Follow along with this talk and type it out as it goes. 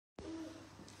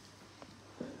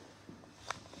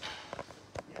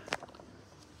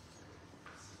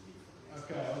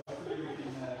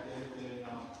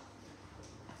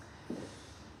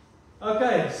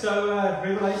Okay, so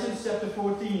Revelation chapter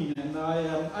 14, and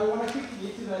I want to quickly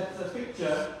get to that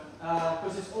picture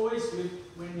because it's always good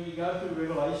when we go through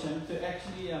Revelation to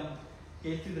actually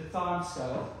get to the time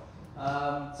scale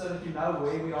so that you know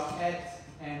where we are at,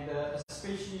 and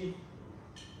especially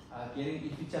getting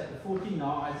into chapter 14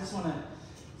 now. I just want to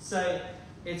say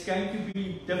it's going to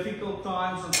be difficult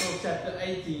times until chapter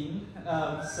 18,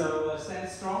 so stand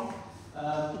strong.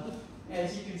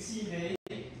 As you can see there,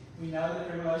 we know that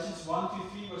Revelations 1 to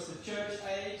 3 was the church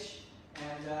age,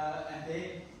 and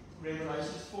then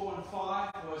Revelations 4 and 5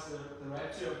 was the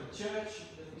rapture of the church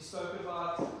that we spoke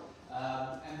about.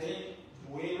 And then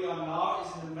where we are now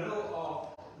is in the middle of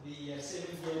the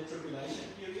 7-year tribulation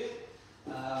period.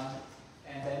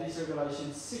 And that is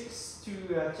Revelation 6 to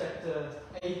chapter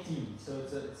 18. So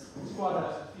it's quite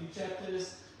a few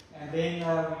chapters. And then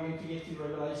we're going to get to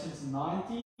Revelations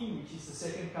 19, which is the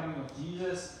second coming of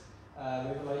Jesus.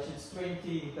 Revelations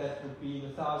 20, that would be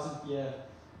the 1,000-year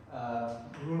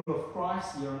rule of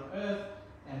Christ here on earth.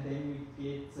 And then we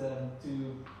get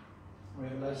to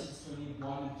Revelations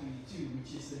 21 and 22,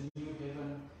 which is the new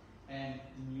heaven and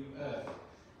the new earth.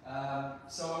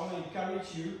 So I want to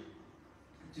encourage you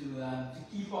to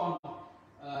keep on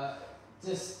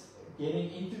just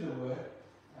getting into the Word,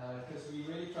 because we're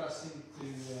really trusting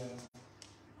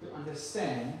to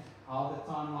understand how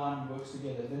the timeline works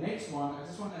together. The next one, I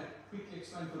just want to quickly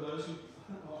explain for those who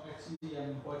are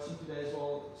actually watching today as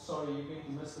well. Sorry, you're going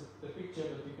to miss the picture,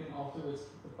 but you can afterwards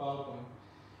the PowerPoint.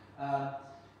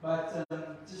 But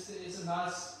just it's a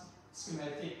nice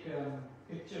schematic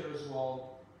picture as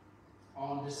well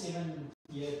on the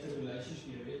 7-year tribulation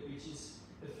period, which is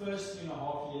the first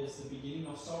 2.5 years, the beginning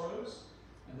of sorrows,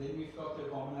 and then we've got the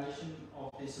abomination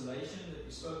of desolation that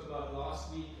we spoke about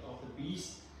last week, of the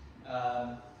beast,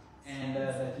 and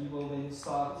that he will then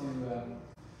start to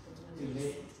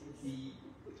let the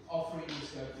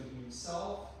offerings go to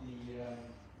himself,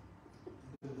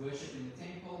 the worship in the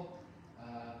temple,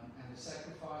 and the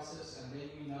sacrifices, and then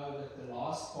we know that the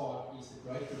last part is the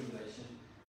Great Tribulation,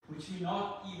 which we're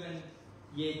not even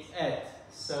yet at.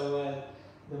 So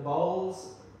the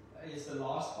bowls is the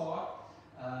last part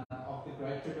of the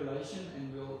Great Tribulation,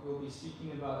 and we'll be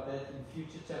speaking about that in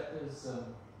future chapters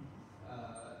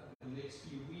the next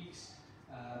few weeks.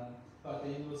 But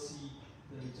then we'll see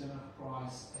the return of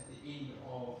Christ at the end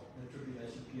of the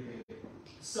tribulation period.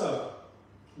 So,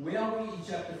 where are we in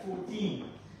chapter 14?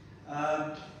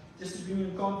 Just to bring you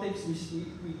in context, we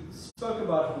spoke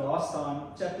about it last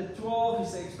time. Chapter 12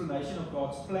 is the explanation of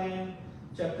God's plan.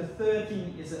 Chapter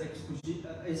 13 is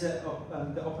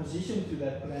the opposition to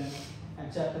that plan.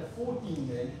 And chapter 14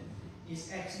 then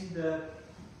is actually the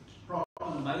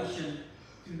proclamation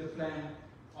to the plan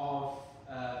of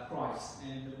Christ.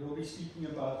 And we'll be speaking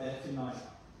about that tonight.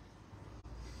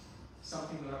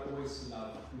 Something that I always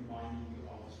love reminding you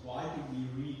of is, why do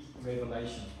we read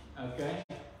Revelation? Okay?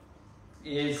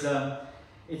 It's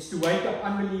to wake up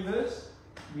unbelievers.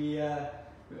 We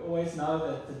always know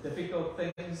that the difficult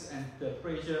things and the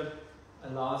pressure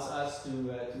allows us to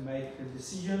make the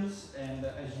decisions and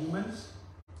as humans.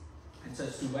 And so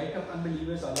it's to wake up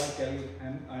unbelievers. I like Gary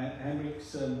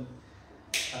Hamrick's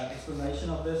explanation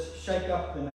of this. Shake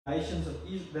up the nation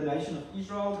of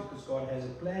Israel, because God has a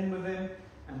plan with them,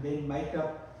 and then make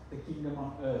up the kingdom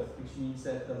on earth, which means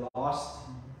that the last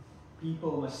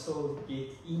people must still get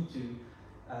into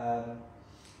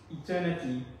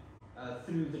eternity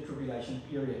through the tribulation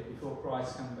period before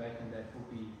Christ comes back, and that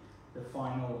will be the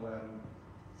final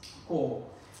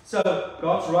call. So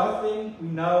God's wrath then, we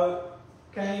know,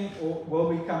 will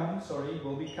be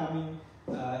coming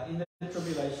in the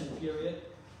tribulation period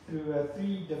through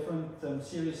 3 different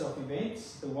series of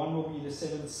events. The one will be the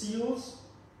 7 seals,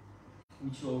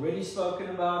 which we've already spoken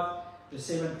about, the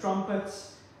 7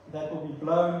 trumpets that will be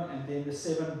blown, and then the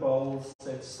 7 bowls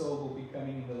that still will be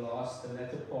coming in the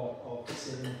latter part of the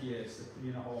 7 years, the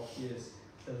 3.5 years,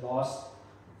 the last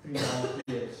 3.5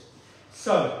 years.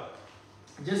 So,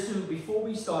 before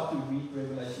we start to read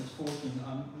Revelation 14,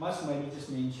 I must maybe just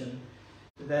mention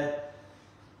that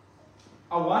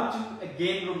I want to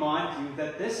again remind you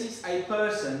that this is a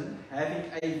person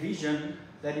having a vision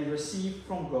that he received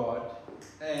from God,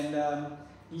 and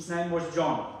his name was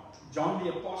John. John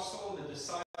the Apostle, the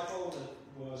disciple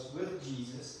that was with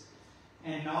Jesus,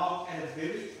 and now at a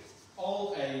very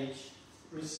old age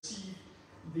received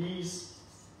these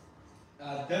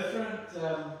different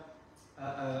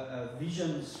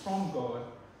visions from God,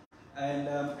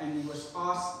 and he was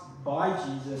asked by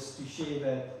Jesus to share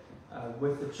that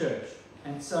with the church.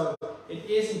 And so it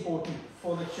is important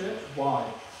for the church. Why?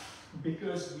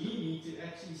 Because we need to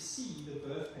actually see the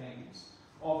birth pangs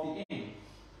of the end.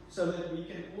 so that we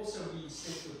can also be in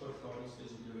step with what God is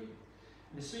busy doing.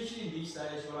 And especially in these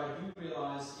days, what I do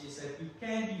realize is that we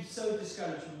can be so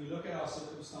discouraged when we look at our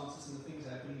circumstances and the things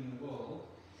happening in the world,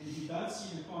 and if you don't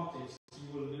see the context,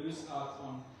 you will lose out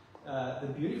on the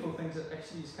beautiful things that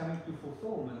actually is coming to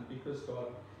fulfillment, because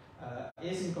God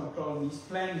is in control, and His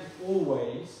plan is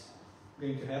always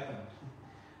going to happen,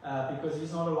 because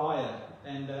He's not a liar.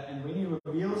 And when He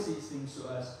reveals these things to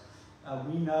us,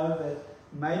 we know that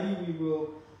maybe we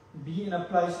will be in a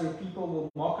place where people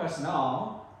will mock us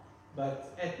now,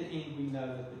 but at the end we know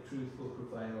that the truth will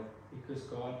prevail, because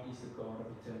God is the God of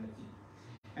eternity.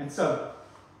 And so,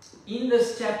 in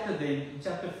this chapter then, in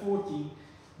chapter 14,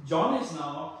 John is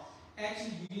now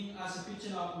actually giving us a picture.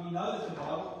 Now, we know that the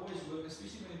Bible always works,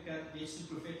 especially when it gets to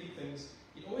prophetic things.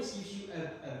 It always gives you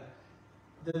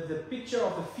the picture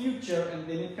of the future, and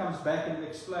then it comes back and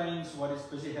explains what is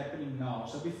busy happening now.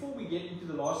 So before we get into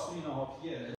the last 3.5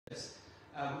 years,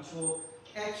 which will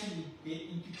actually get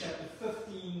into chapter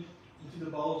 15, into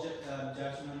the bowl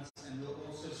judgments, and we'll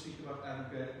also speak about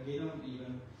Armageddon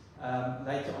even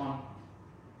later on.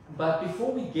 But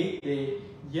before we get there,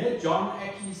 here John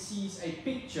actually sees a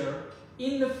picture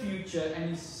in the future, and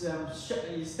he's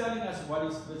telling us what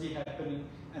is busy happening,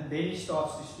 and then he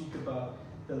starts to speak about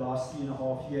the last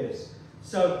 3.5 years.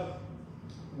 So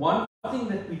one thing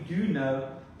that we do know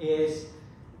is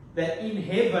that in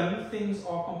heaven things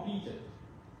are completed.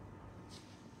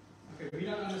 Okay, we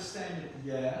don't understand it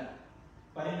yet,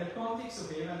 but in the context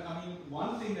of heaven, I mean,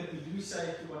 one thing that we do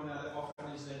say to one another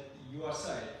often is that you are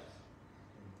saved.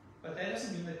 But that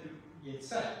doesn't mean that you get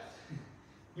saved.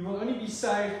 You will only be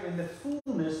saved when the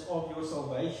fullness of your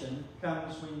salvation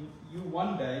comes, when you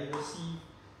one day receive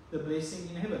the blessing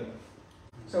in heaven.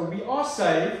 So we are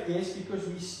saved, yes, because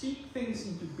we speak things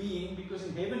into being, because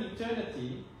in heaven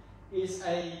eternity is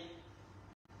a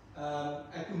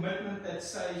commitment that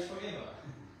stays forever.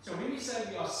 So when we say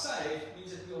we are saved, it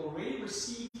means that we already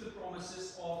received the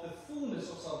promises of the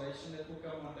fullness of salvation that will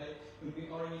come one day when we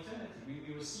are in eternity. When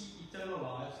we receive eternal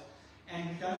lives, and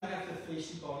we don't have the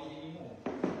fleshly body anymore.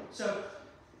 So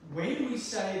when we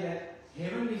say that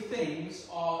heavenly things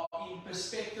are in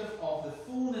perspective of the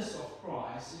fullness of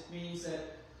Christ, it means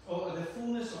that, or the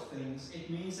fullness of things, it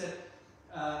means that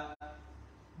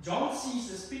John sees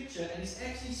this picture, and he's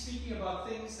actually speaking about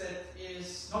things that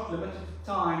is not limited to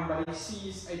time, but he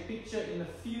sees a picture in the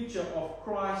future of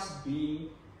Christ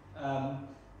being the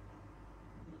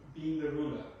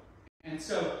ruler. And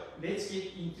so, let's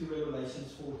get into Revelation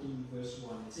 14, verse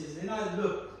 1. It says, "Then I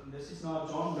looked," and this is now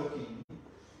John looking,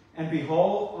 "and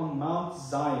behold, on Mount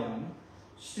Zion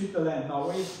stood the Lamb." Now,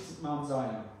 where is Mount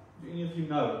Zion? Do any of you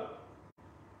know?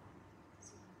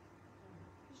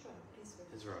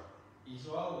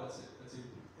 Israel, that's a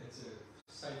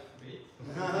safe bet.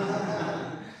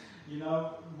 You know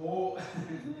more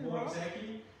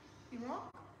exactly?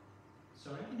 Iraq?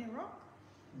 Sorry? In Iraq?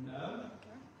 No.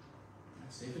 Okay.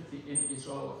 It's definitely in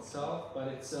Israel itself, but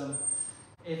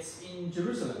it's in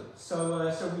Jerusalem.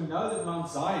 So we know that Mount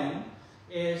Zion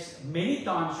is many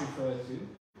times referred to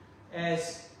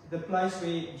as the place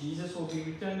where Jesus will be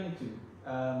returning to.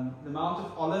 The Mount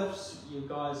of Olives, you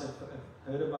guys have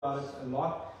heard about it a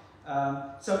lot.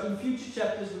 So in future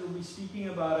chapters we will be speaking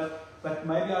about it, but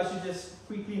maybe I should just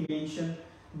quickly mention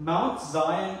Mount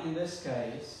Zion in this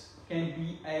case can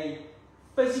be a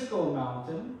physical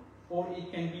mountain, or it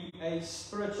can be a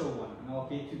spiritual one, and I'll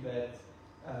get to that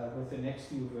with the next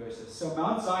few verses. So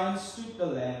Mount Zion stood the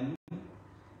Lamb,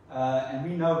 and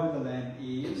we know who the Lamb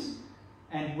is,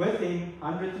 and with him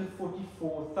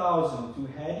 144,000 who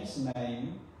had his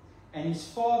name and his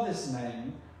Father's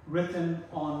name written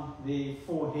on their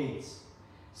foreheads.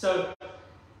 So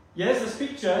here's this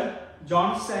picture,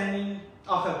 Jesus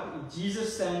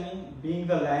standing, being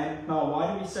the Lamb. Now,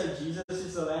 why do we say Jesus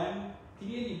is the Lamb?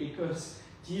 Clearly because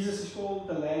Jesus is called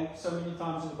the Lamb so many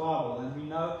times in the Bible, and we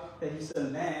know that he's the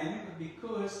Lamb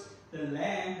because the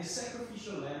Lamb, the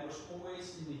sacrificial Lamb, was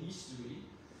always in the history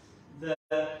the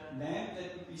Lamb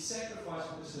that would be sacrificed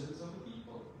for the sins of the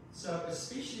people. So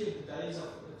especially at the days of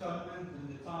atonement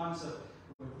and the times of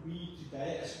what we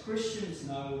today as Christians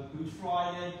know, Good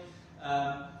Friday,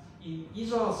 in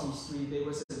Israel's history there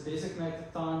was a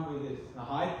designated time where the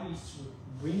high priests would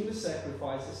bring the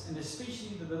sacrifices, and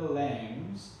especially the little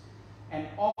lambs, and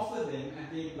offer them,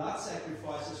 and their blood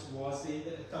sacrifices was the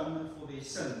atonement for their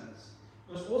sins.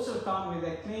 It was also a time where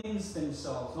they cleansed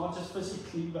themselves, not just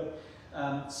physically but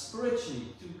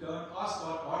spiritually, to go and ask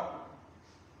God,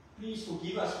 please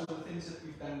forgive us for the things that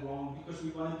we've done wrong, because we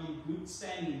want to be in good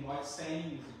standing, right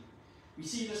standing with you. We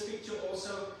see this picture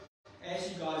also,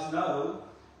 as you guys know,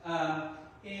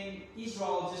 in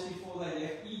Israel, just before they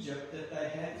left Egypt, that they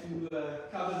had to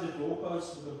cover the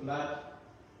doorposts with the blood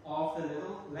of the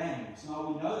little lambs. Now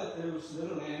we know that those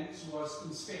little lambs was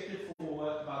inspected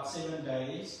for about 7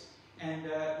 days, and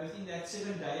within that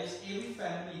 7 days, every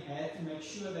family had to make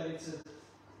sure that it's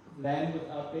a lamb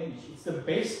without blemish. It's the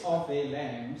best of their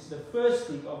lambs, the first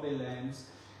fruit of their lambs,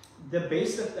 the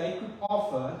best that they could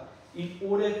offer in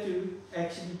order to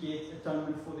actually get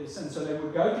atonement for their sins. So they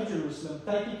would go to Jerusalem,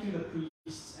 take it to the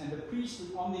priests, and the priest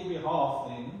would on their behalf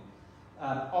then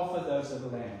offer those little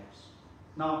lambs.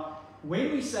 Now,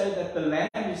 when we say that the lamb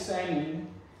is standing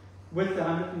with the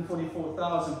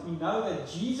 144,000, we know that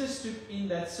Jesus took in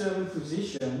that servant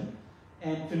position,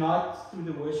 and tonight through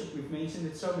the worship we've mentioned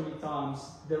it so many times,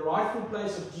 the rightful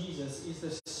place of Jesus is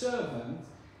the servant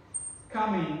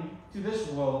coming to this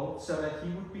world so that he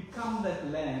would become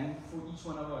that lamb for each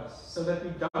one of us, so that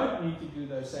we don't need to do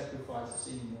those sacrifices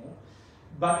anymore,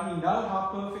 but we know how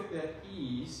perfect that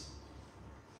is,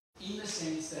 in the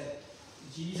sense that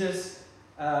Jesus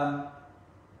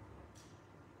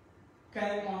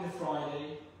came on the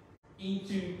Friday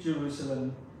into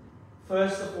Jerusalem.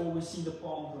 First of all, we see the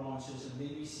palm branches, and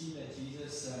then we see that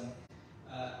Jesus,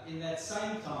 in that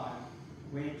same time,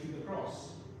 went to the cross.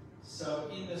 So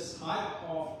in this height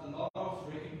of a lot of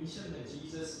recognition that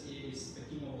Jesus is the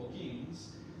King of all kings,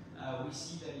 we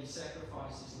see that he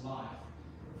sacrificed his life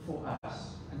for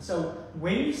us. And so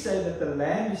when we say that the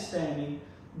Lamb is standing,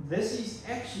 this is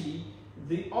actually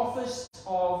the office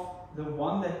of the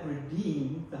one that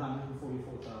redeemed the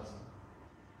 144,000.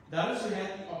 Those who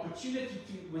had the opportunity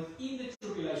to, within the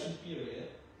tribulation period,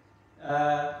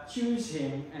 choose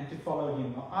him and to follow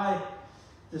him. Now, I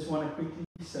just want to quickly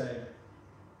say,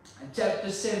 in chapter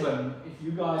 7, if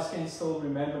you guys can still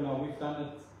remember, now we've done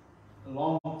it a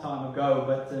long time ago,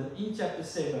 but in chapter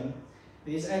 7,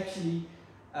 there's actually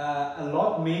a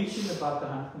lot mentioned about the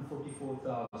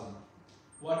 144,000.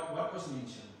 What was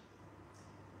mentioned?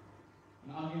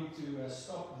 And I'm going to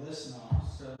stop this now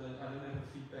so that I don't have a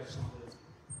feedback on the.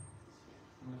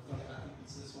 I think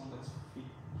it's this one that's giving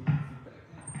feedback.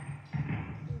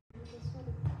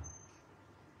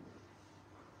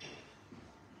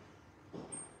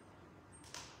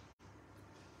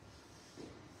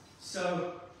 So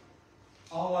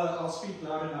I'll speak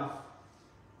loud enough.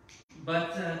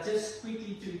 But just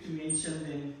quickly to mention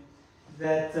then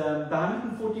that the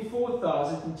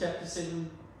 144,000 in chapter 7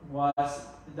 was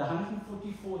the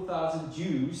 144,000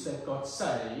 Jews that got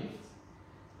saved.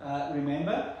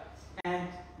 Remember? And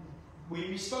when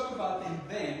we spoke about them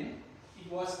then,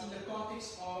 it was in the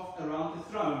context of around the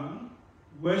throne,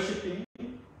 worshipping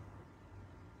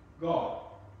God.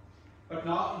 But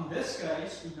now in this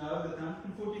case, we know that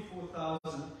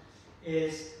 144,000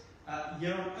 is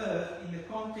here on earth in the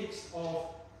context of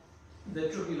the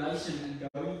tribulation and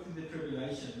going through the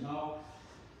tribulation. Now,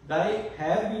 they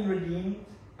have been redeemed,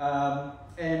 and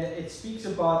it speaks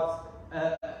about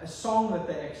a song that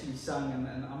they actually sung,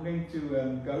 and I'm going to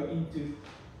go into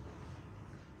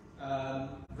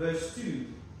verse 2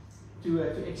 to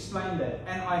explain that.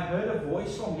 And I heard a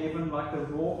voice from heaven like the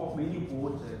roar of many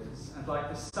waters, and like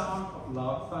the sound of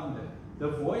loud thunder. The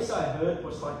voice I heard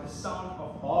was like the sound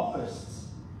of harpists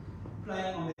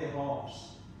playing on their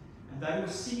harps, and they were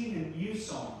singing a new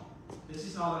song. This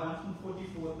is now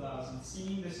 144,000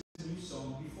 singing this new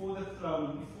song before the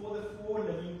throne, before the 4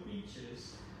 living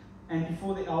creatures, and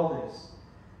before the elders.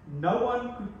 No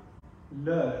one could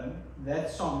learn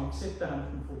that song except the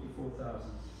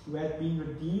 144,000 who had been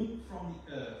redeemed from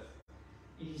the earth.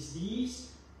 It is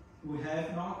these who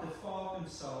have not defiled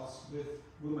themselves with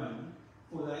women,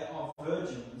 for they are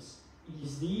virgins. It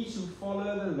is these who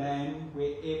follow the Lamb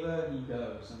wherever he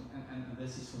goes. And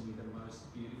this is for me the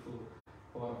most beautiful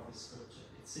part of the scripture.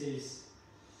 It says,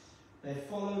 they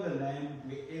follow the Lamb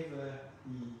wherever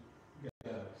he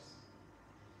goes.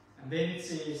 And then it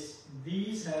says,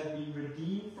 these have been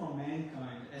redeemed from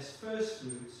mankind as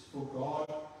firstfruits for God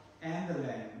and the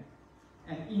Lamb,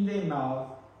 and in their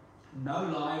mouth no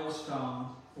lie was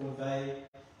found, for they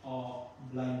are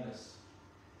blameless.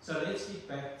 So let's get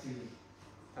back to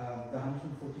the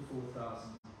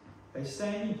 144,000. They're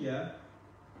standing here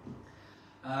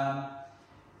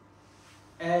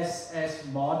as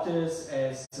martyrs,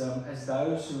 as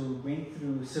those who went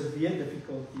through severe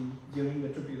difficulty during the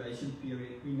tribulation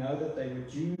period. We know that they were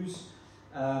Jews.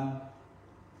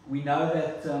 We know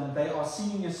that they are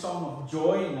singing a song of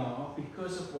joy now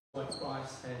because of what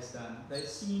Christ has done. They're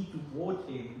singing toward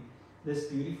him this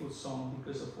beautiful song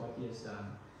because of what he has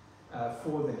done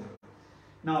for them.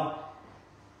 Now,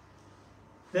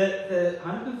 the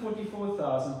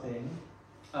 144,000 then,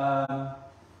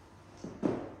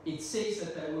 it says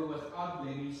that they were without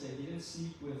blemish. They didn't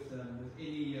sleep with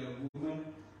any woman.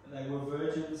 They were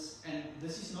virgins. And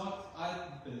this is not, I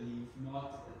believe,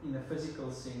 not in a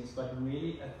physical sense, but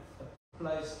really a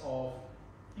place of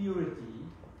purity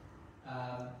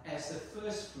as the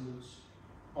first fruits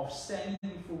of standing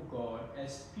before God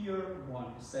as pure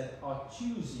ones that are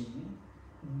choosing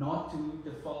not to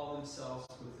defile themselves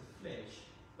with the flesh,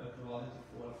 but rather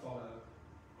to follow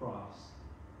Christ.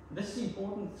 This is the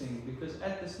important thing, because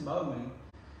at this moment,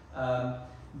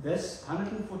 this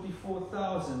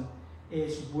 144,000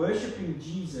 is worshipping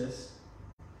Jesus,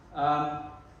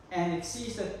 and it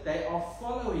says that they are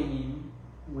following him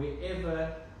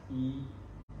wherever he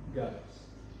goes.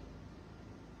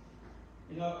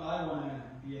 You know, I want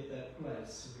to be at that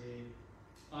place where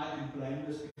I am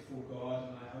blameless before God,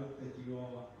 and I hope that you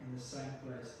are in the same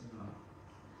place tonight.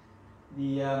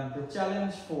 The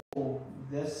challenge for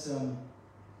this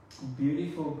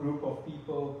beautiful group of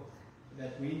people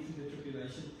that went through the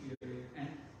tribulation period and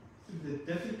through the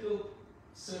difficult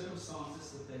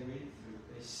circumstances that they went through,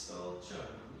 they still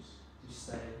chose to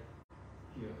stay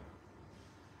pure.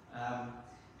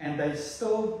 And they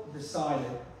still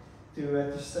decided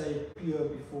to stay pure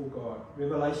before God.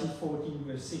 Revelation 14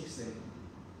 verse 6 then.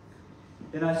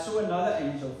 Then I saw another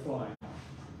angel flying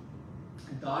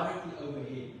directly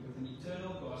overhead with an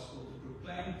eternal gospel to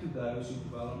proclaim to those who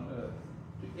dwell on earth,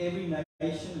 to every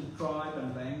nation and tribe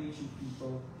and language and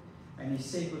people. And he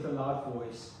said with a loud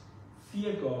voice,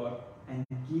 fear God and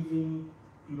give him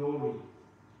glory,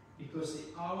 because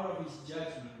the hour of his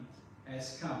judgment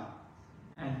has come,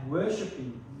 and worship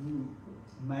him who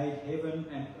made heaven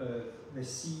and earth, the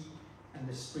sea and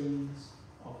the springs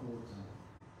of water.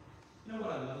 You know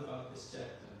what I love about this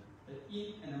chapter? That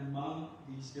in and among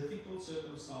these difficult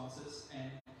circumstances and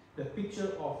the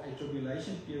picture of a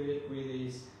tribulation period where there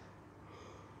is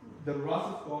the wrath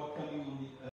of God coming on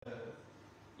the earth,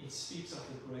 it speaks of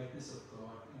the greatness of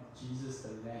God and of Jesus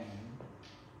the Lamb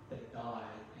that died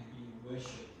and being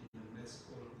worshipped in the midst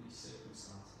of all of these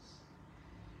circumstances.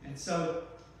 And so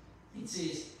it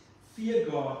says, fear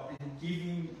God and give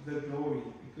him the glory,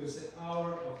 because the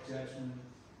hour of judgment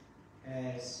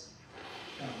has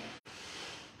come.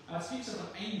 Now it speaks of an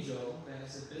angel that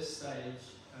is at this stage,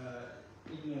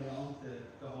 in and around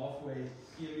the halfway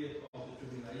period of the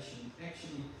tribulation,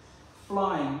 actually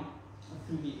flying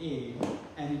through the air,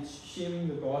 and it's sharing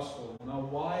the gospel. Now,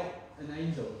 why an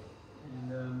angel?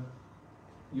 And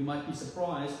you might be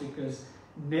surprised, because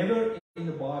never in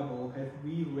the Bible have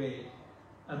we read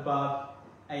about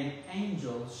an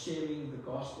angel sharing the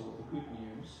gospel, the good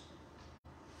news,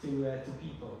 to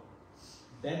people.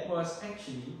 That was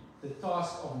actually the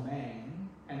task of man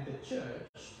and the church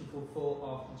to fulfill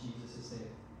after Jesus' death.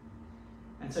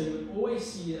 And so you would always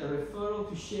see a referral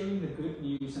to sharing the good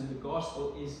news, and the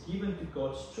gospel is given to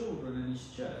God's children and his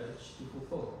church to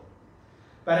fulfill.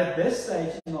 But at this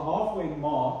stage, in the halfway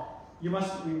mark, you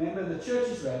must remember the church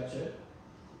is raptured.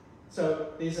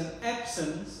 So there's an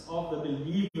absence of the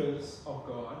believers of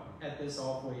God at this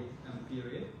halfway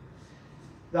period.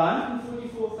 The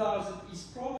 144,000 is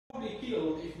probably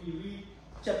killed if we read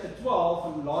chapter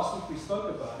 12, and last week we spoke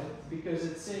about it, because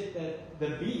it said that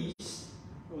the beast,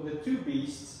 or the two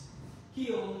beasts,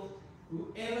 killed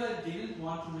whoever didn't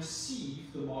want to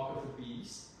receive the mark of the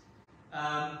beast,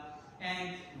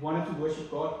 and wanted to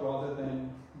worship God rather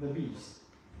than the beast.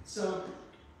 So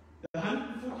the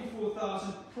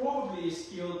 144,000 probably is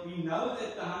killed. We know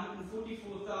that the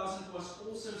 144,000 was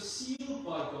also sealed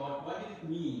by God. What did it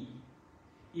mean?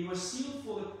 He was sealed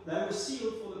they were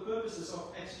sealed for the purposes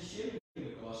of actually sharing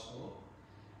the gospel.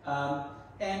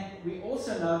 And we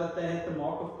also know that they had the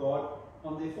mark of God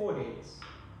on their foreheads.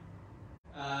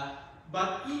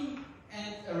 But in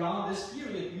and around this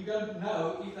period, we don't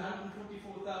know if the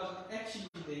 144,000 actually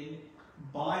then,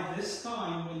 by this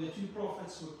time when the two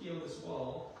prophets were killed as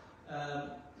well,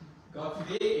 got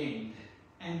to their end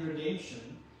and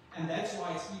redemption. And that's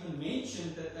why it's even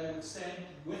mentioned that they would stand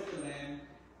with the Lamb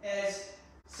as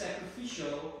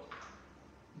sacrificial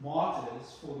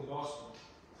martyrs for the gospel.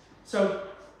 So,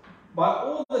 by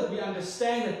all that we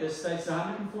understand at this stage, the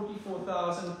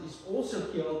 144,000 is also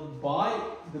killed by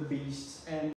the beasts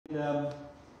and the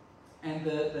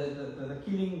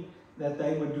killing that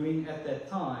they were doing at that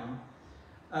time.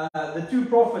 The two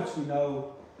prophets we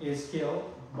know is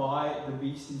killed by the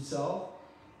beast himself,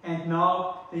 and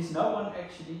now there's no one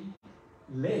actually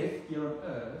left here on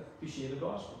earth to share the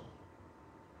gospel.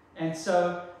 And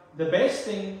so the best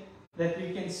thing that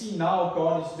we can see now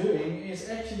God is doing is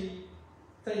actually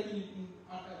taking it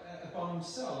upon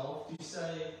himself to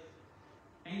say,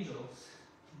 angels,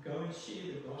 go and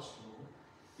share the gospel,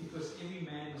 because every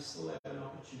man will still have an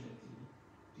opportunity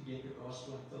to to get the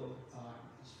gospel until the time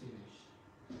is finished.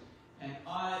 And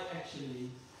I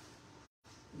actually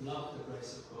love the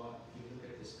grace of God if you look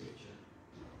at this picture.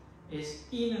 Is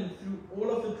in and through all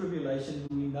of the tribulation,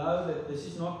 we know that this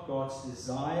is not God's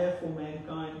desire for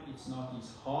mankind, it's not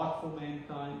His heart for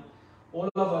mankind. All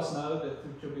of us know that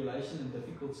through tribulation and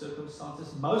difficult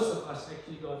circumstances, most of us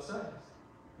actually God saves.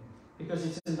 Because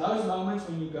it's in those moments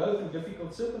when you go through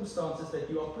difficult circumstances that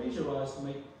you are pressurized to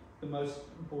make the most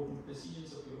important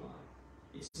decisions of your life.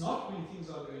 It's not when things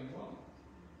are going wrong.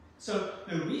 So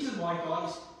the reason why God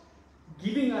is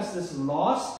giving us this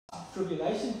last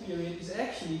tribulation period is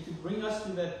actually to bring us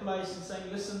to that place and saying,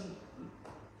 listen,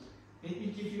 let me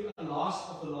give you a last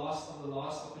of the last of the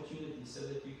last opportunity so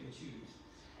that you can choose.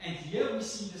 And here we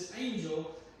see this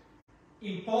angel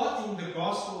imparting the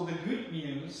gospel, the good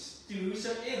news, to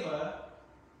whosoever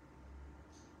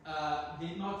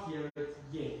did not hear it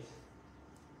yet.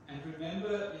 And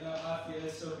remember, I've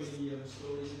heard so many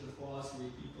stories in the past where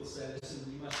people say, listen,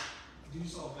 we must do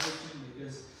salvation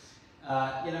because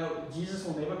Jesus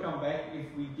will never come back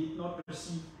if we did not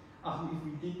receive, if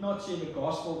we did not share the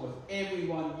gospel with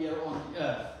everyone here on the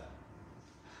earth.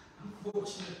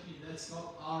 Unfortunately, that's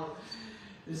not our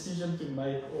decision to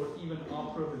make or even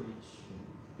our privilege.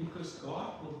 Because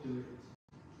God will do it.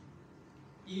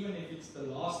 Even if it's the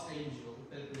last angel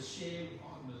that will share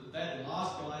that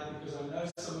last guy, because I know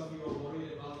some of you are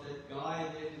worried about that guy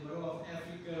there in the middle of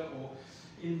Africa or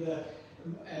in the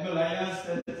Himalayas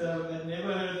that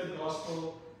never heard the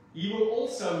gospel. He will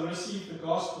also receive the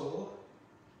gospel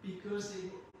because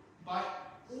by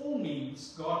all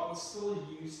means God will still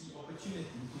use the opportunity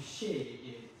to share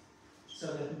it so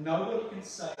that nobody can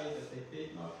say that they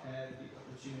did not have the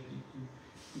opportunity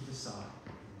to decide.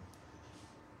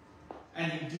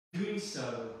 And in doing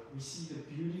so, we see the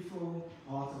beautiful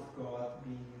heart of God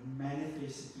being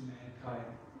manifested to mankind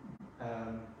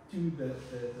to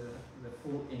the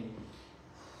full end.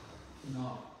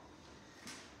 Now,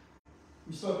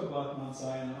 we spoke about Mount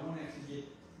Zion. I want to actually get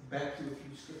back to a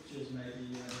few scriptures,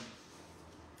 maybe,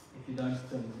 if you don't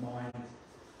mind,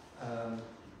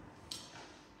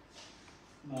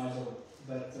 Nigel.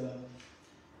 But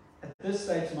at this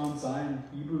stage, Mount Zion,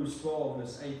 Hebrews 12,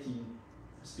 verse 18,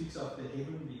 speaks of the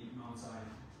heavenly Mount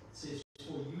Zion. It says,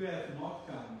 for you have not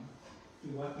come to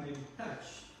what may be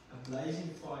touched, a blazing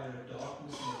fire, a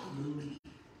darkness, and a gloom,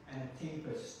 and a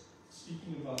tempest.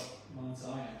 Speaking about Mount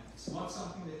Zion. It's not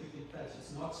something that you can touch.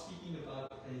 It's not speaking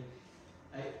about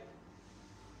a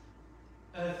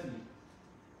earthly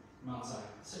Mount Zion.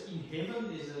 So in heaven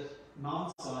there's a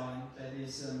Mount Zion that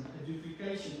is a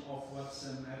duplication of what's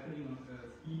happening on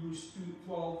earth. Hebrews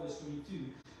 12 verse 22.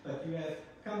 But you have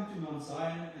come to Mount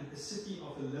Zion and the city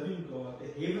of the living God, the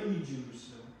heavenly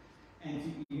Jerusalem,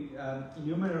 and to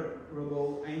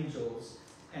innumerable angels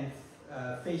and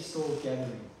festal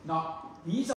gathering. Now,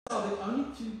 these are the only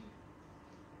two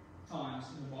times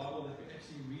in the Bible that we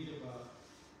actually read about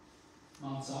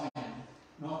Mount Zion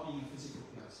not being a physical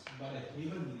place, but a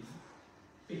heavenly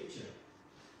picture.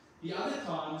 The other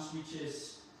times, which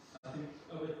is, I think,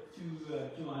 over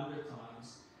 200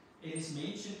 times, it is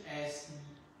mentioned as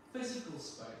the physical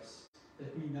space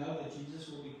that we know that Jesus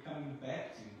will be coming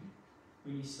back to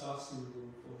when He starts to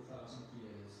rule for 1,000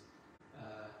 years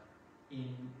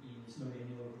in His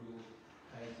millennial rule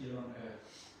here on earth.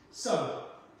 So,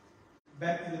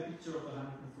 back to the picture of the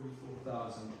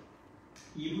 144,000.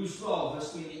 Hebrews 12,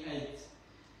 verse 28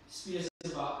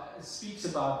 speaks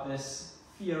about this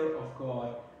fear of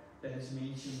God that is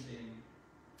mentioned there.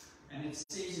 And it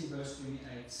says in verse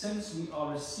 28, since we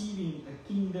are receiving a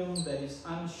kingdom that is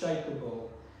unshakable,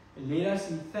 let us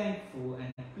be thankful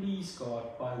and please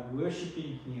God by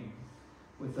worshipping Him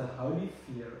with a holy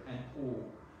fear and awe,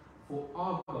 for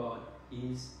our God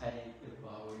is a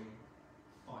devouring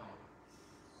fire.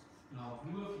 Now,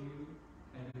 who of you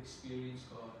have experienced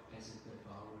God as a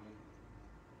devouring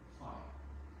fire?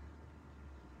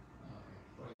 Okay,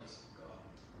 praise God.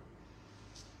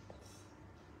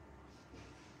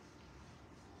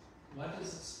 What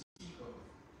does it speak of?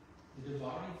 The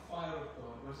devouring fire of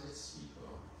God, what does it speak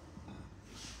of?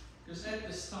 Because at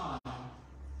this time,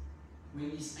 when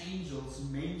these angels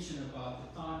mention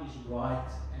about the time is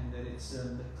right and that it's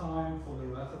the time for the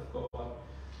wrath of God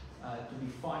to be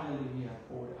finally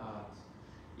poured out,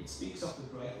 it speaks of the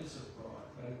greatness of God,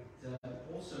 but it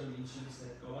also mentions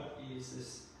that God is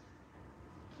this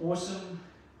awesome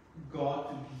God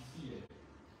to be feared.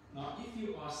 Now, if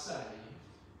you are saved,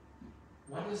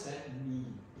 what does that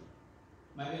mean?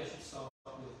 Maybe I should start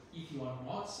with, if you are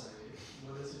not saved,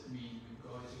 what does it mean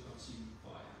when God is a consuming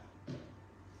fire?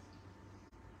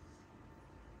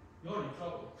 You're in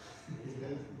trouble.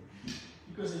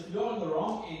 Because if you're on the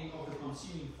wrong end of the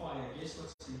consuming fire, guess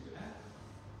what's going to happen?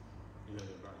 You know,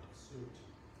 the right suit.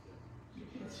 You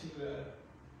get to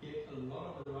get a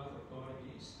lot of the wrath of God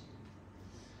against you.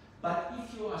 But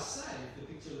if you are saved, the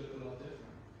picture looks a lot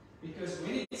different. Because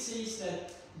when it says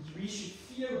that we should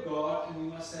fear God and we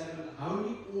must have an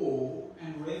holy awe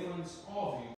and reverence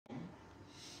of Him,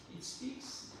 it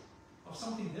speaks of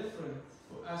something different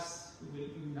for us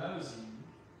who knows Him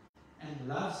and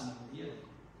loves Him dearly.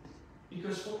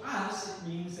 Because for us, it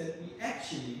means that we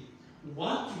actually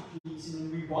want to please Him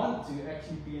and we want to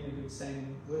actually be in a good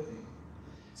standing with Him.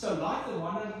 So like the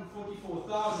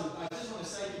 144,000, I just want to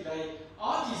say today,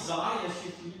 our desire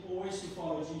should be always to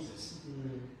follow Jesus.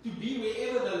 To be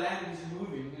wherever the land is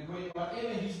moving and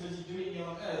whatever He's busy doing here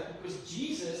on earth, because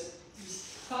Jesus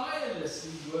is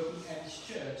tirelessly working at His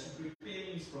church and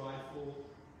preparing His bride for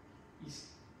His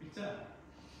return.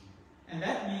 And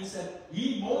that means that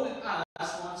He, more than us,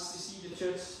 wants to see the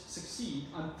church succeed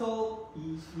until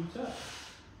His return.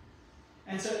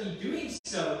 And so in doing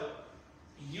so,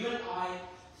 you and I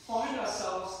find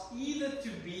ourselves either to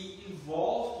be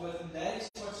involved with, and that is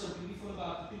what's so beautiful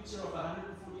about the picture of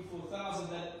 144,000,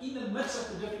 that in the midst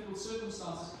of the difficult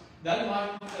circumstances, they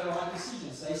might make the right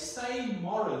decisions. They stay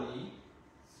morally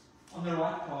on the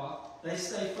right path. They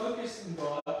stay focused in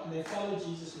God, and they follow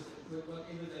Jesus with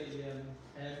whatever they have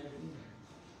within them.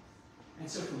 And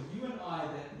so for you and I,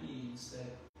 that means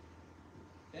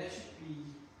that should be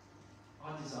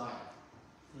our desire.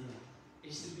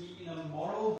 Is to be in a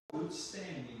moral good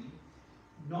standing,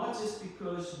 not just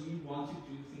because we want to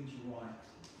do things right,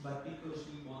 but because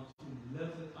we want to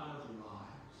live the kind of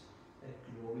lives that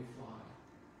glorify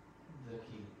the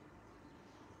King.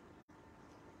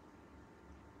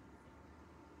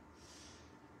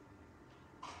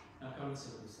 Now, current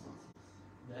circumstances,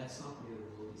 that's not where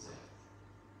the world is at.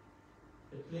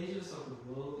 The pleasures of the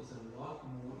world is a lot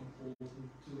more important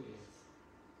to it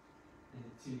than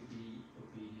to be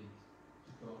obedient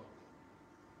to God.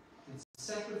 And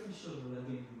sacrificial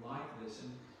living like this,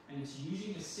 and it's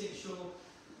using a sexual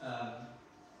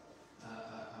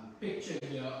picture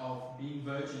here of being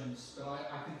virgins, but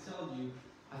I can tell you,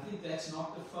 I think that's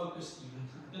not the focus even.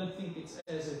 I don't think it's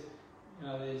as if,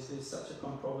 there's such a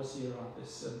controversy around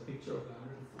this picture of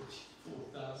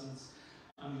 144,000.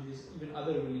 I mean, there's even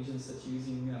other religions that's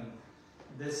using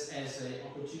this as an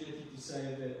opportunity to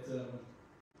say that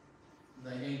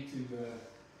they aim to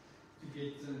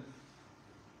get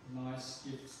nice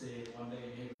gifts there one day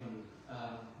in heaven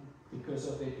because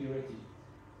of their purity.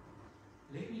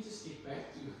 Let me just get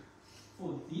back to,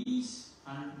 for these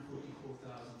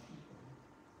 144,000 people,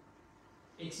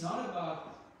 it's not about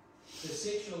the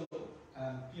sexual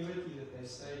purity that they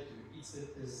stay to, it's the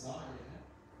desire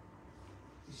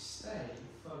to stay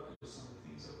focused on the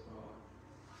things of God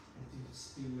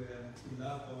and to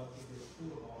love God with their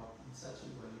full heart in such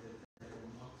a way that they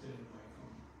will not turn away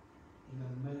from Him in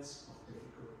the midst of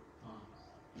difficult times.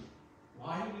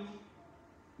 Why do we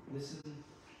listen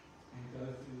and go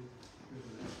through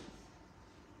tribulation?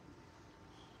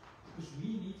 Because we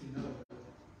need to know what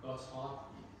God's heart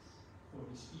is for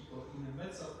His people in the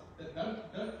midst of that.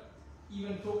 Don't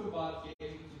even talk about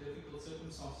getting into difficult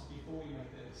circumstances before we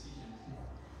make that decision.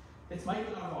 Let's make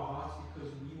it out of our hearts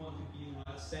because we want to be in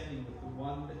right standing with the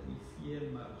one that we fear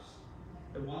most,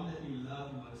 the one that we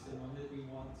love most, the one that we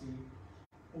want to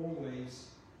always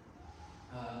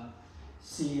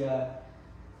see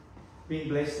being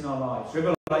blessed in our lives.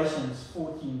 Revelations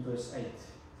 14 verse 8.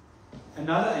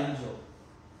 Another angel,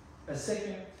 a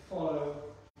second follow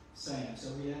saying.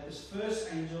 So we have this first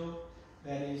angel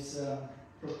that is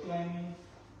proclaiming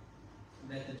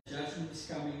that the judgment is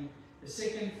coming. The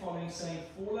second following saying,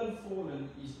 fallen, fallen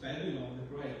is Babylon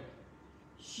the Great.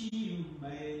 She who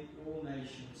made all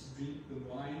nations drink the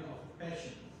wine of the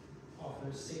passion of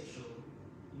her sexual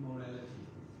immorality.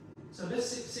 So this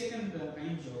second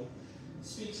angel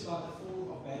speaks about the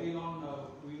fall of Babylon.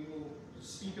 We will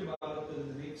speak about it in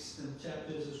the next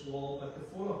chapters as well, but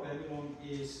the fall of Babylon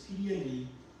is clearly,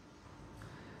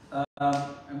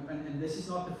 and this is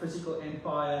not the physical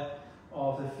empire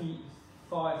of the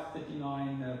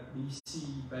 539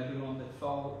 BC Babylon that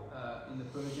fell in the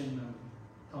Persian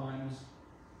times,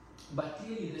 but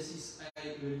clearly this is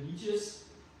a religious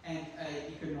and an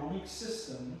economic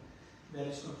system that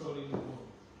is controlling the world.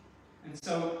 And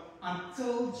so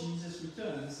until Jesus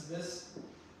returns, this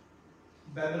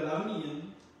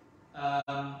Babylonian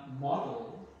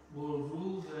model will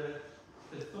rule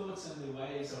the thoughts and the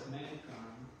ways of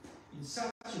mankind in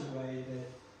such a way that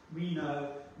we know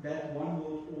that one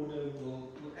world order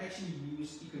will actually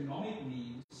use economic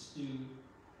means to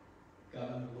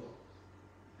govern the world.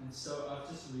 And And so I've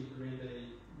just read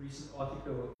a recent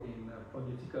article in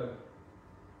Politico,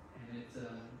 and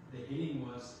the heading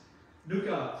was, "Look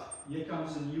out, here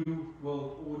comes a new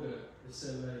world order," the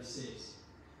survey says.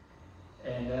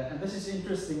 And this is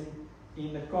interesting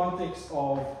in the context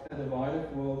of a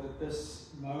divided world at this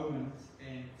moment,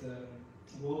 and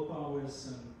world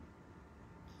powers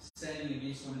standing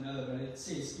against one another. But it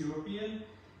says European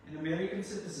and American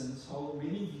citizens hold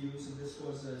many views, and this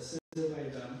was a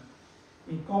survey done,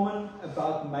 in common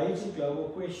about major global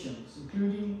questions,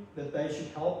 including that they should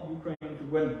help Ukraine to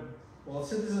win, while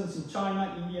citizens in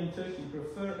China, India and Turkey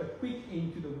prefer a quick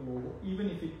end to the war, even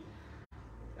if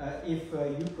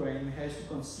Ukraine has to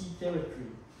concede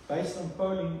territory, based on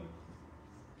polling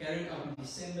carried out in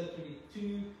December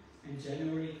 22 and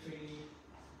January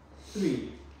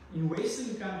 23. In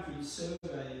Western countries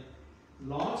surveyed,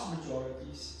 large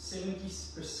majorities,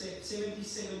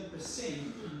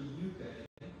 77% in the UK,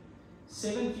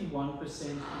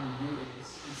 71% in the US,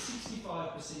 and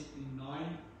 65% in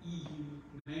non-EU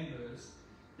members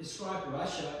describe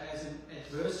Russia as an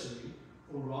adversary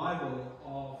or rival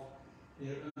of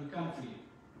their own country.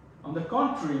 On the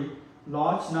contrary,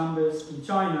 large numbers in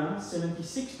China,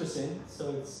 76%,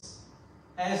 so it's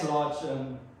as large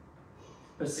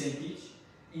percentage,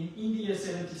 in India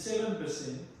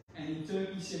 77%, and in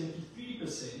Turkey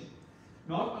 73%,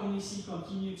 not only see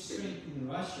continued strength in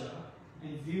Russia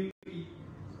and view it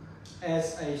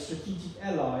as a strategic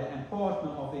ally and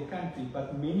partner of their country,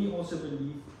 but many also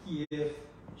believe Kiev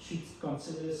should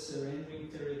consider surrendering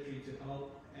territory to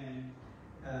help and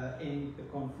end the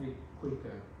conflict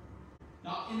quicker.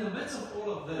 Now, in the midst of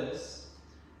all of this,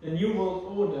 the New World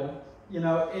Order,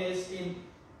 is in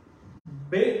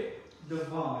big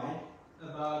divide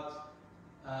about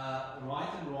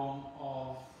right and wrong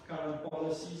of current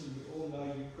policies, and we all know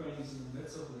Ukraine is in the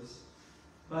midst of this,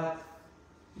 but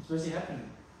it's busy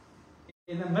happening.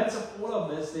 In the midst of all of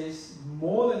this, there's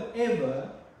more than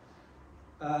ever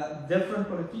different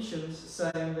politicians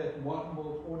saying that one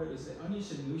world order is the only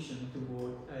solution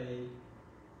toward a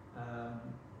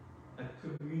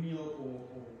communal or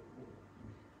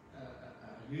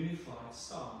unified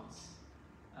stance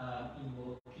in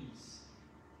world peace.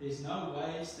 There's no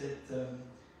ways that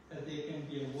there can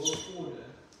be a world order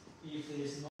if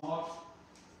there's not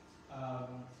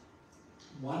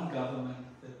one government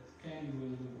that can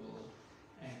rule the world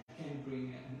and can bring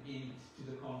an end to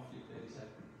the conflict that is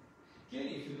happening.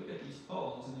 Clearly, if you look at these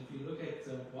polls and if you look at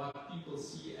what people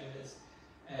see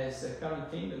as current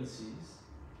tendencies,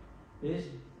 there's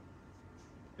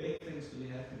big things really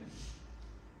happening.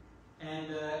 And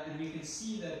we can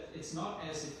see that it's not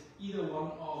as if either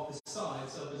one of the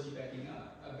sides are busy backing down.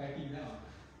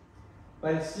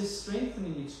 But it's just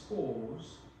strengthening its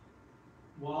cause,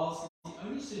 whilst the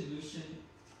only solution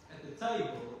at the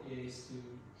table is to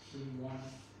bring one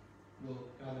world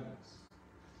governance.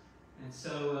 And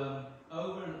so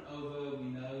over and over we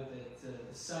know that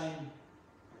the same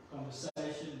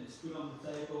conversation is put on the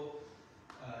table,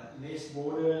 less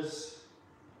borders,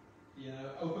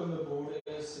 open the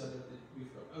borders so that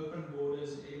we've got open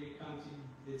borders in every country.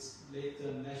 Let's let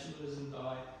nationalism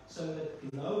die so that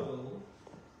global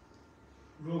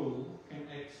rule can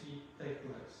actually take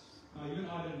place. Now, you and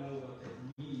I don't know what that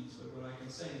means, but what I can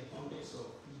say in the context of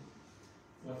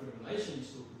what Revelation is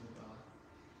talking about,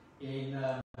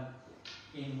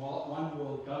 in one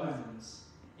world governance,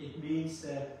 it means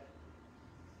that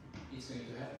it's going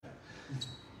to happen.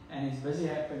 And it's busy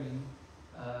happening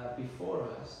before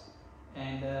us.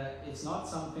 And it's not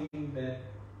something that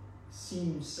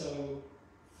seems so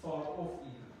far off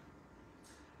even.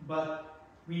 But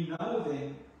we know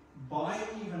then, by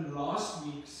even last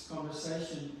week's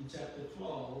conversation in chapter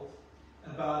 12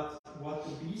 about what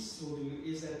the beast will do,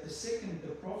 is that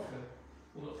the prophet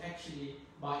will actually,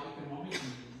 by economic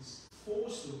means,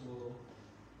 force the world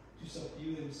to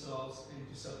subdue themselves and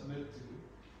to submit to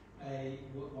a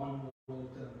one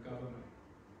world government.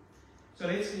 So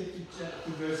let's get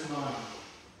to verse 9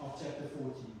 of chapter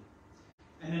 14.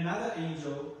 And another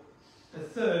angel, a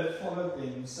third, followed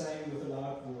them, saying with a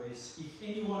loud voice, "If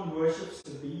anyone worships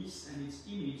the beast and its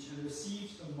image and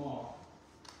receives a mark,"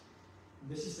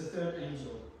 this is the third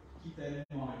angel, keep that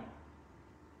in mind.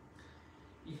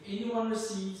 "If anyone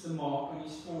receives the mark on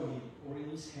his forehead or in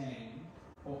his hand,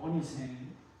 or on his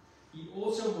hand, he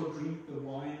also will drink the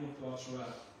wine of God's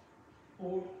wrath,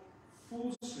 poured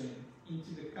full strength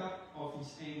into the cup of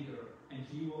his anger, and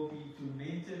he will be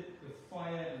tormented with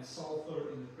fire and sulfur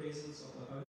in the presence of the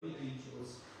holy angels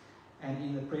and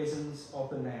in the presence of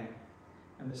the Lamb.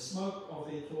 And the smoke of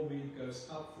their torment goes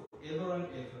up forever and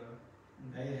ever,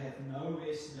 and they have no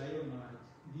rest day or night.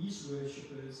 These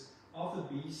worshippers of the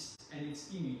beast and its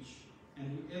image,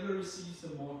 and whoever receives the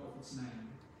mark of its name.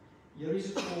 Here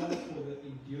is a call for the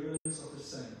endurance of the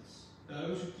saints,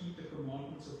 those who keep the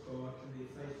commandments of God and their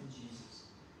faith in Jesus.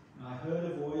 And I heard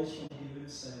a voice from heaven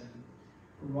saying,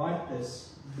 write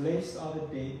this, blessed are the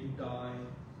dead who die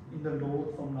in the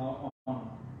Lord from now on.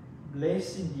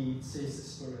 Blessed indeed, says the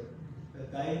Spirit,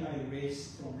 that they may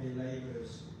rest from their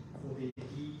labors, for their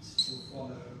deeds will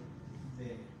follow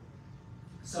them.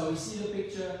 So we see the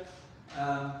picture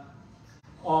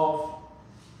of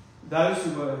those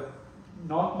who were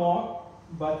not marked,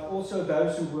 but also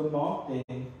those who were marked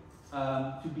then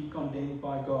to be condemned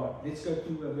by God. Let's go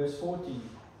to verse 14.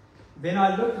 Then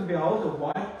I looked, and behold, a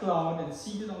white cloud, and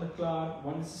seated on the cloud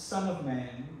one is the Son of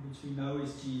Man, which we know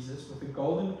is Jesus, with a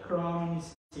golden crown on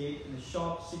his head and a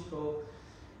sharp sickle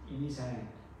in his hand.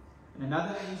 And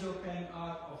another angel came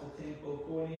out of the temple,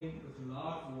 calling with a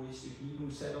loud voice to him who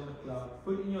sat on the cloud,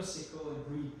 put in your sickle and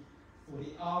reap, for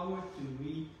the hour to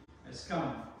reap has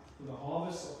come, for the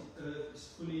harvest of the earth is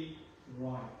fully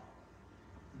ripe.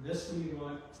 And this fully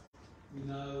ripe, we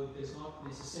know, does not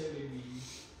necessarily mean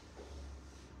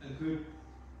a good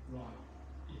ripe.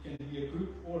 It can be a good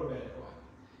or a bad ripe,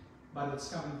 but it's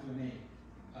coming to an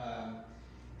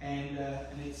end.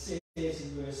 And it says in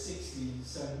verse 16,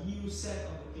 so he who sat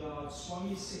on the cloud swung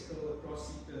his sickle across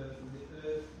the earth, and the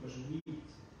earth was reaped.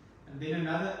 And then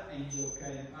another angel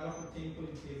came out of the temple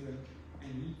in heaven,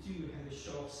 and he too had a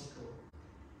sharp sickle.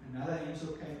 Another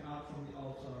angel came out from the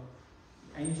altar,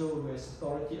 the angel who has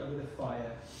authority over the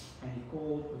fire, and he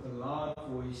called with a loud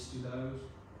voice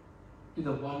to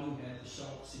the one who had the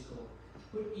sharp sickle,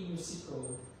 put in your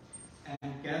sickle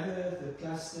and gather the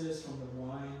clusters from the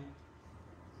wine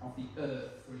of the earth,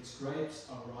 for its grapes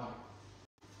are ripe.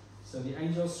 So the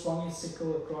angel swung his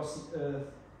sickle across the earth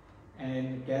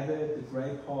and gathered the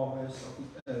grape harvest of the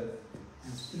earth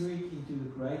and threw it into the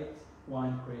great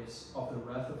winepress of the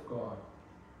wrath of God.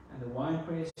 And the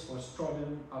winepress was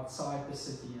trodden outside the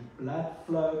city, and blood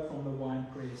flowed from the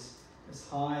winepress as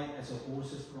high as a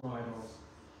horse's bridle,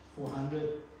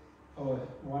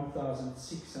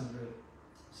 1,600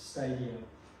 stadia.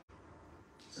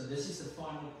 So this is the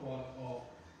final part of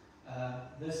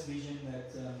this vision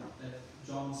that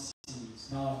John sees.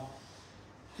 Now,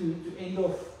 to end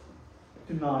off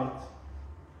tonight,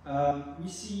 we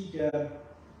see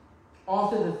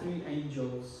after the three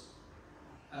angels,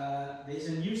 there's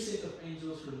a new set of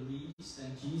angels released,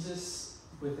 and Jesus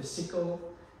with a sickle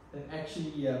that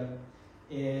actually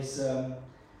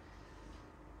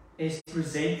is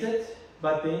presented,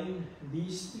 but then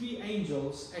these three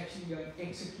angels actually go and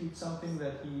execute something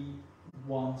that he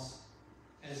wants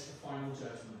as the final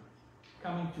judgment,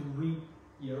 coming to reap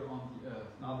here on the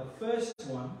earth. Now the first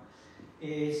one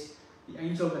is the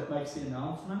angel that makes the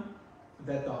announcement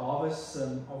that the harvest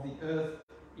of the earth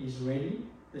is ready.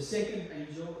 The second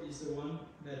angel is the one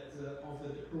that of the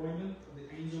deployment of the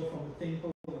angel from the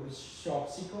temple with a sharp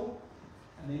sickle.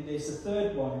 And then there's the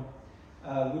third one,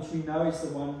 which we know is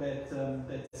the one that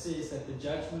says that the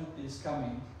judgment is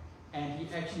coming. And he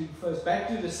actually refers back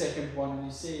to the second one, and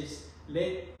he says,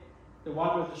 let the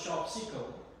one with the sharp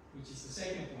sickle, which is the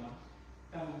second one,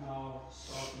 come and now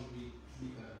start to reap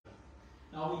the earth.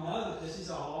 Now we know that this is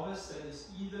a harvest that is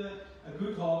either a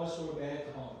good harvest or a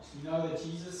bad harvest. We know that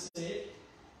Jesus said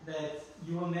that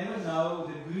you will never know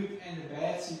the good and the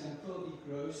bad seed until it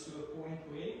grows to a point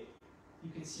where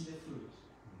you can see the fruit.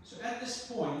 So at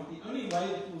this point, the only way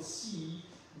that we'll see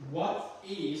what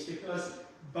is, because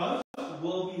both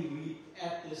will be reaped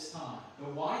at this time. The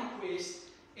winepress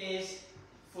is,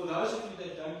 for those of you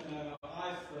that don't know,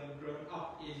 I've grown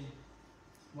up in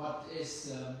what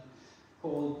is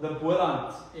called the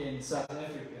Boland in South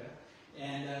Africa,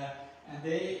 and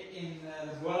there in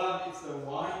the Boland, it's the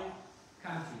wine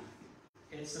country.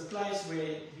 It's the place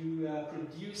where you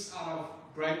produce out of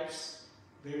grapes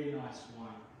very nice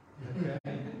wine.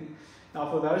 Okay.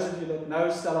 Now, for those of you that know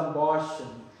Stellenbosch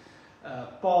and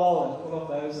Paul and all of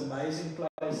those amazing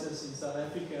places in South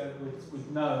Africa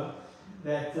would know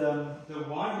that the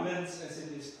winelands, as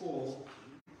it is called,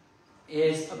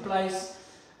 is a place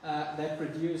that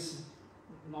produces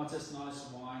not just nice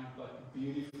wine, but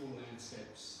beautiful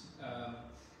landscapes.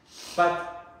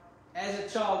 But as a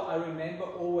child, I remember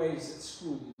always at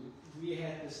school, we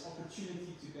had this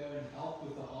opportunity to go and help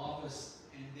with the harvest.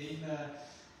 And then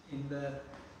in the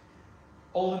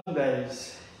olden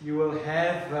days, you will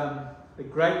have the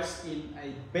grapes in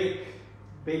a big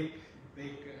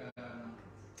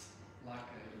like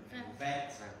a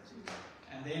vat.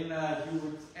 And then you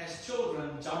would, as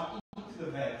children, jump into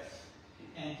the vat,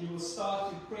 and you will start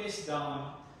to press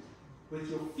down with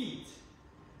your feet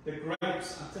the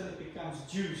grapes until it becomes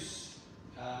juice.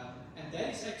 And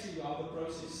that is actually how the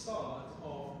process starts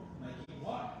of making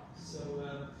wine. So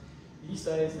these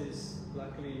days there's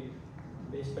luckily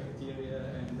less bacteria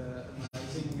and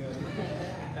amazing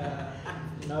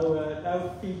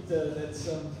no feet that's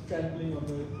trampling on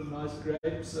the nice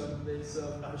grapes. There's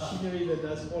machinery that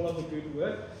does all of the good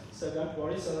work. So don't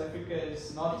worry, South Africa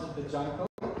is not the jungle.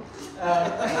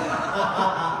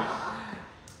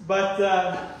 But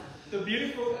the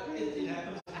beautiful, it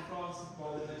happens in France by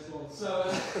the next one. So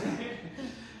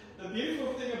the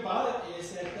beautiful thing about it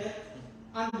is that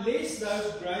unless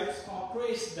those grapes are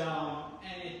pressed down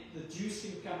and the juice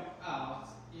can come out,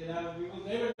 we will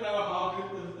never know how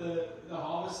good the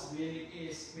harvest really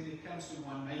is when it comes to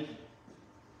winemaking.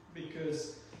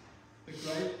 Because the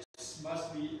grapes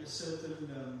must be a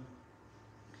certain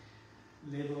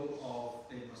level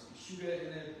of, there must be sugar in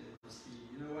it, there must be,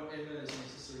 whatever is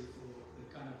necessary for the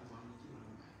kind of wine that you want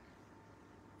to make.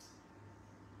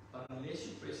 But unless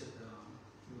you press it down,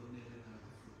 you will never know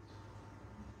the fruit.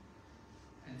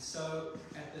 And so,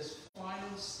 at this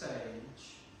final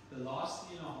stage, the last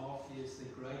 3.5 years, the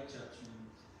great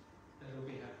judgment that will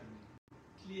be happening.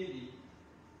 Clearly,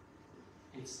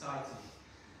 it's tightening.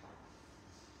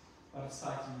 But it's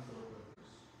tightening for a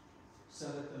purpose. So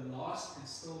that the last can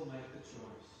still make the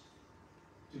choice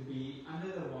to be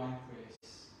under the wine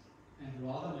press and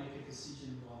rather make a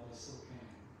decision while they still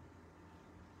can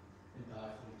than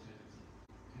die for eternity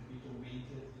and be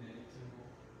tormented in an eternal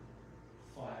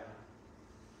fire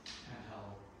and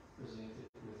hell presented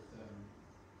with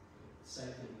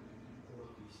Satan and all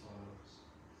of these followers.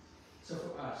 So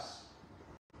for us,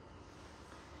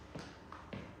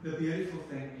 the beautiful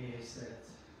thing is that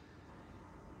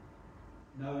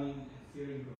knowing and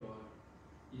fearing God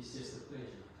is just a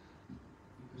pleasure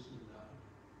because we love Him,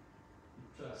 we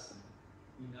trust Him,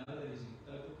 we know that He's in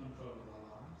total control of our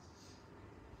lives,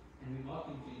 and we're not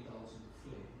going to indulge in the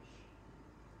flesh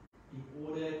in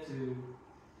order to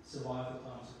survive the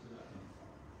times that we are in.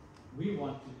 We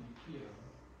want to be pure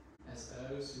as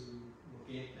those who will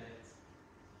get that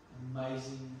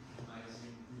amazing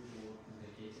reward when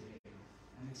they get to heaven.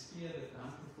 And it's clear that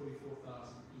 144,000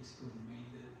 is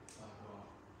commended by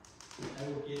God. They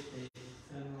will get their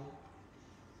eternal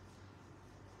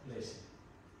blessing.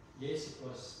 Yes, it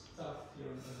was tough here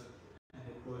on earth, and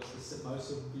it was the most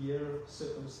severe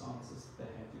circumstances that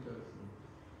they had to go through.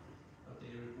 But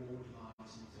their reward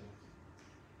lies in eternity.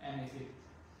 And if it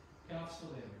counts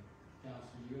for them,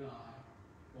 counts for you and I,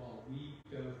 while we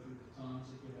go through the times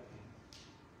that we are in,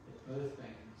 the birth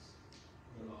pains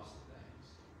of the last days,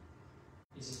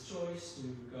 is a choice to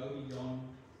go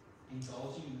beyond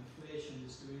indulging in the flesh and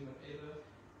just doing whatever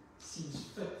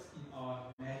seems fit in our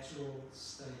natural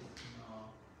state, in our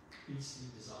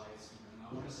beastly desires. And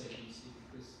I want to say beastly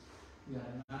because we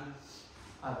are none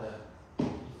other if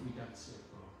we don't serve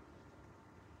God.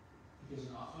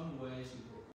 Because in our own ways we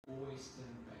will always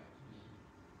turn back to be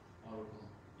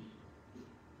horrible people.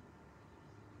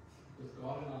 With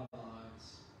God in our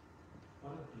lives,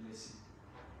 what a blessing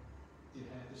to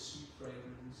have the sweet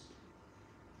fragrance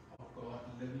of God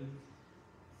living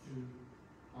through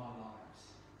our lives.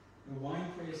 The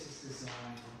wine press is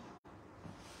designed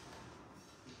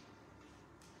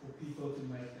for people to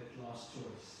make that last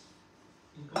choice.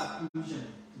 In conclusion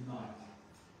tonight,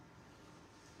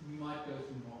 we might go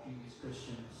through mocking as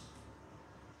Christians,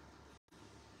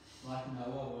 like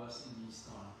Noah was in his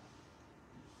time,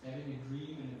 having a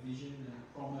dream and a vision and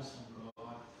a promise from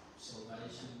God,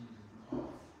 salvation and of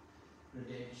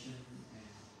redemption,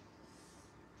 and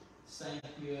staying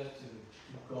pure to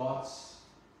God's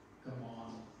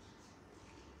command,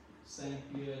 staying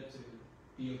pure to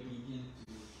be obedient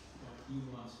to what He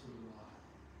wants for your life.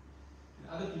 And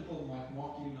other people might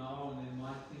mock you now and they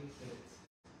might think that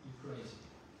you're crazy.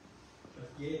 But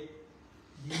yet,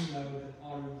 you know that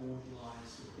our reward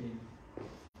lies within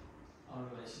our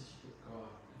relationship with God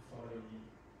and following Him.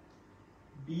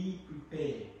 Be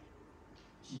prepared.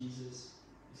 Jesus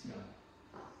is coming.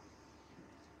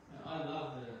 Now, I love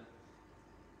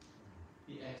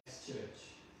the Acts church.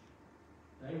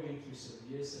 They went through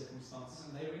severe circumstances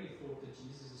and they really thought that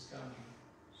Jesus is coming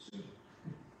soon.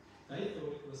 They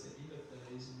thought it was the end of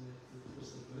days and that it was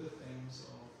the birth pangs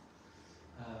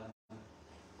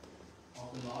of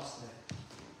the last day.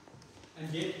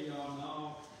 And yet we are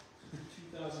now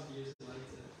 2,000 years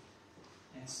later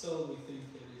and still we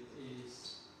think that it is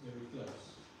very close.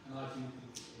 And I do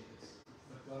think it is.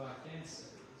 But what I can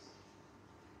say is,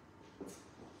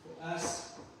 for us,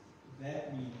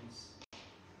 that means,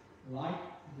 like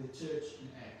the church in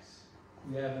Acts,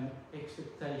 we have an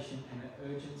expectation and an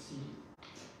urgency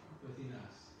within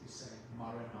us to say,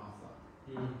 Maranatha.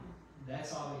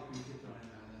 That's how they greeted one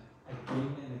another.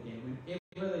 again and again.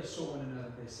 Whenever they saw one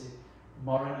another, they said,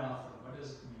 Maranatha. What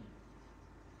does it mean?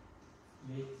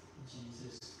 Let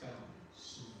Jesus come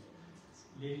soon.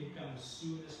 Let him come as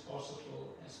soon as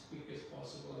possible, as quick as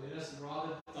possible. Let us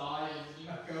rather die and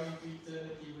go into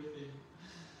eternity with him.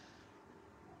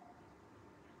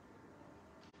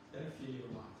 Don't fear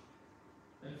your life.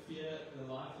 Don't fear the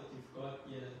life that you've got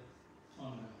here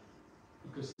on earth.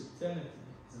 Because eternity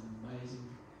is amazing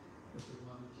with the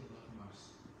one that you love most.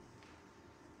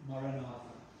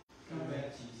 Maranatha. Come back,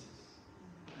 Jesus.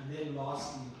 And then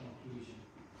lastly, in conclusion,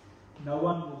 no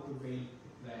one will prevent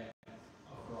the plan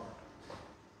of God.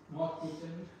 Not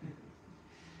Putin,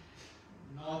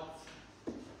 not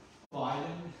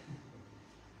Biden.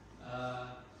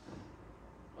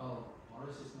 Well,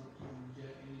 Morris is not even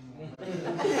here anymore.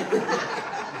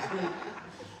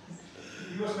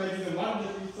 He was maybe the one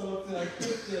that we thought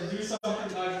could do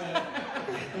something like that.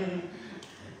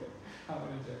 I'm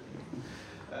only joking.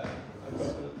 I've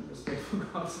got a respect for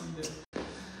God's leaders.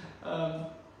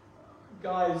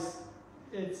 Guys,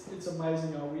 it's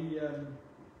amazing how we,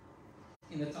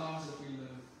 in the times that we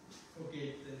live,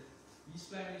 forget that His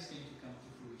plan is going to come to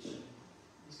fruition.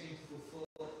 He's going to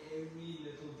fulfill every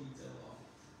little detail of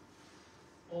it.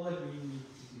 All that we need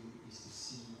to do is to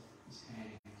see His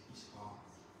hand, His heart,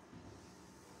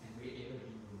 and wherever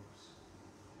He moves.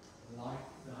 Like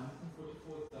the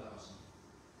 144,000,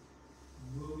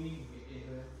 moving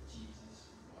wherever Jesus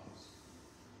was.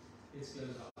 Let's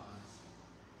close our eyes.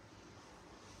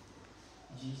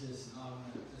 Jesus, now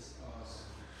I'm going to just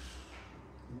ask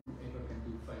whoever can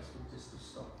do Facebook just to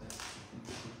stop that.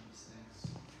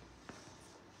 Thanks.